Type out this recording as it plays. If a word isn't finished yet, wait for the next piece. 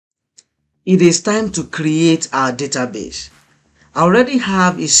It is time to create our database. I already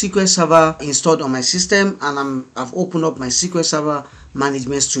have a SQL Server installed on my system, and I've opened up my SQL Server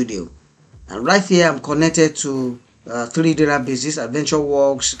Management Studio. And right here, I'm connected to three databases: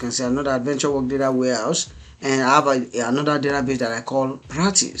 AdventureWorks, you can see another AdventureWorks data warehouse, and I have another database that I call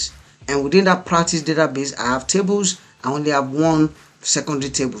Practice. And within that Practice database, I have tables. I only have one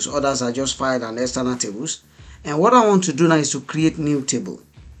secondary tables. Others are just file and external tables. And what I want to do now is to create new table.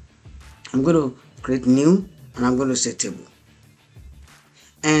 I'm going to create new, and I'm going to say table.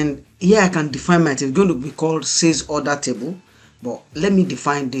 And here I can define my table. It's going to be called sales order table. But let me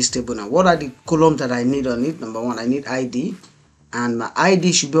define this table now. What are the columns that I need on it? Number one, I need ID, and my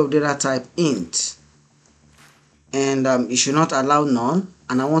ID should be of data type int, and it should not allow none,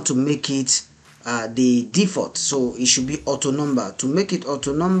 and I want to make it the default, so it should be auto number. To make it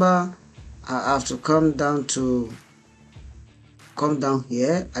auto number, I have to come down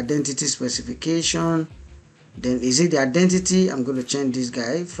here, identity specification. Then is it the identity? I'm going to change this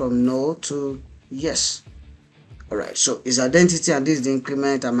guy from no to yes. Alright, so it's identity and this is the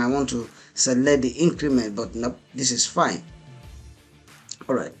increment. I might want to select the increment, but nope, this is fine.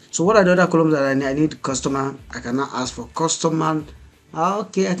 Alright, so what are the other columns that I need? I need customer. I can now ask for customer.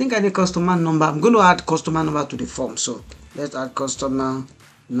 Okay, I think I need customer number. I'm going to add customer number to the form. So let's add customer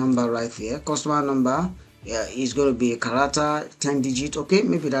number right here. Customer number, yeah, is going to be a character, 10 digit. Okay,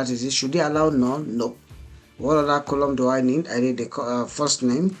 maybe that is it. Should they allow none? Nope. What other column do I need? I need the first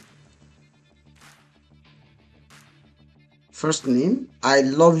name. First name. I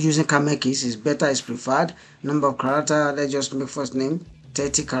love using camel keys. It's better, it's preferred. Number of character, let's just make first name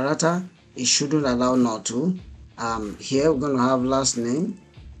 30 character. It shouldn't allow not to. Here we're going to have last name.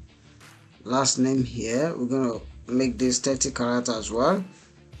 Last name here, we're going to make this 30 character as well.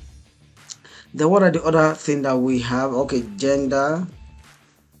 Then what are the other things that we have? Okay, gender.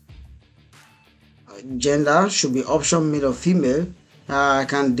 Gender should be option male or female. I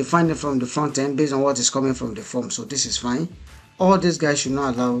can define it from the front end based on what is coming from the form, so this is fine. All these guys should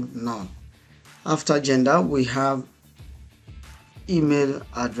not allow none. After gender, we have email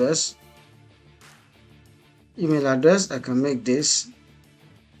address. Email address, I can make this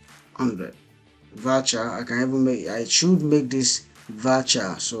 100. Voucher, I can even make, I should make this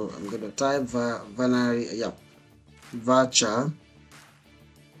voucher, so I'm going to type voucher.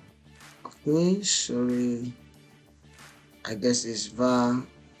 Okay, sorry, I guess it's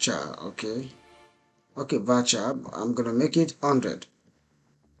voucher. Okay, voucher, I'm gonna make it 100.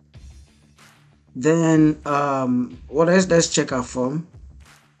 Then what else? Let's check our form.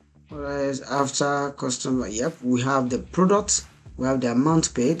 What else after customer? Yep, we have the product, we have the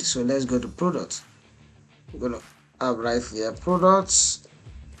amount paid. So let's go to products. We're gonna have right here products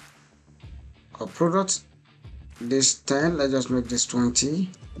or product. This 10, let's just make this 20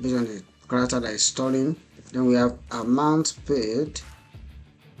 based on the character that is storing. Then we have amount paid.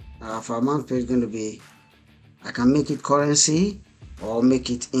 For amount paid, going to be, I can make it currency or make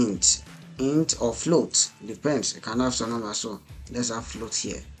it int or float, depends. You can have some number, so let's have float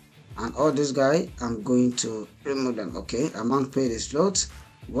here. And all this guy, I'm going to remove them. Okay, amount paid is float.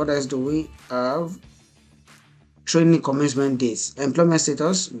 What else do we have? Training commencement dates, employment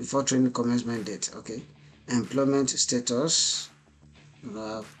status before training commencement date. Okay, employment status,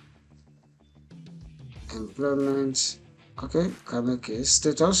 employment, okay, can make a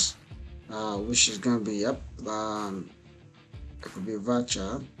status, which is going to be, yep, it could be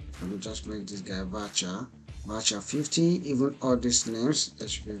voucher. Let me just make this guy voucher 50. Even all these names, that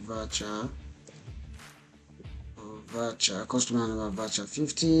should be voucher, customer number voucher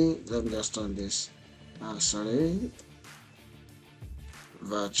 50. Let me just turn this, sorry,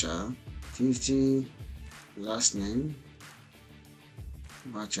 voucher 50, last name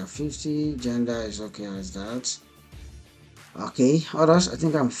voucher 50, gender is okay as that. Okay, others, I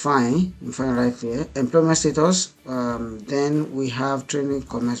think I'm fine right here. Employment status, then we have training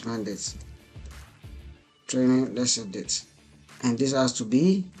commencement dates. Training, let's say date, and this has to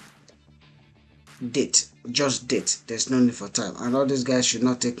be date, just date. There's no need for time, and all these guys should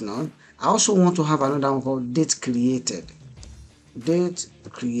not take none. I also want to have another one called date created. Date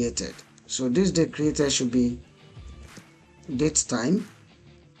created, so this date created should be date time,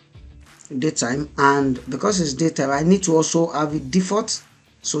 and because it's date time, I need to also have a default,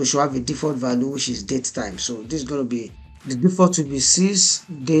 so it should have a default value, which is date time. So this is going to be, the default will be sys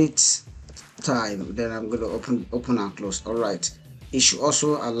date time. Then I'm going to open and close. All right, it should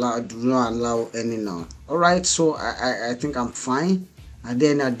also do not allow any none. All right, so I think I'm fine. And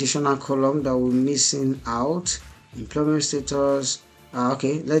then additional column that we're missing out, employment status.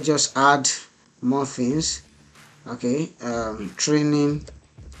 Okay, let's just add more things. Okay, training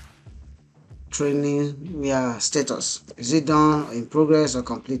training status. Is it done, in progress, or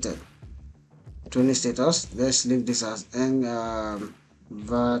completed? Training status, let's leave this as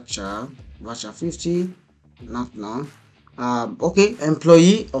voucher 50, not known. Okay,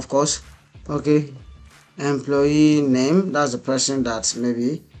 employee, of course. Okay, employee name, that's the person that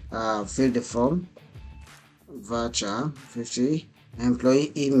maybe filled the form. Voucher 50.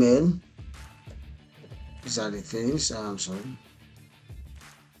 Employee email, these are the things. I'm sorry.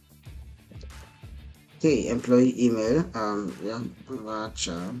 Okay, employee email,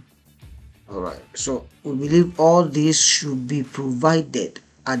 voucher. Alright, so we believe all these should be provided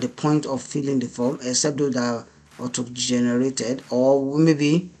at the point of filling the form, except those that are auto-generated, or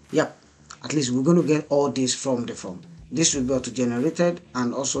maybe, at least we're going to get all these from the form. This will be auto-generated,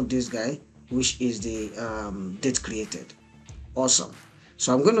 and also this guy, which is the date created. Awesome.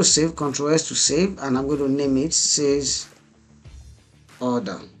 So I'm going to save, Ctrl S to save, and I'm going to name it sales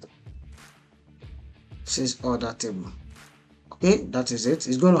order table. Okay, that is it.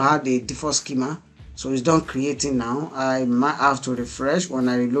 It's going to have the default schema, so it's done creating now. I might have to refresh. When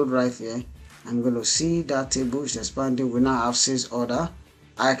I reload right here, I'm going to see that table is expanding. We now have sales order.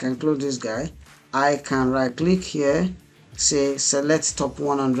 I can close this guy. I can right click here, say select top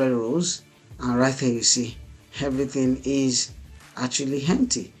 100 rows, and right here you see everything is actually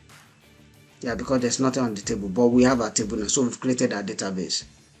empty. Because there's nothing on the table, but we have our table now, so we've created our database.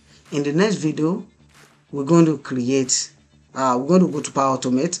 In the next video, we're going to create we're going to go to Power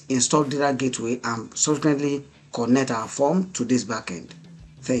Automate, install data gateway, and subsequently connect our form to this backend.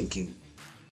 Thank you.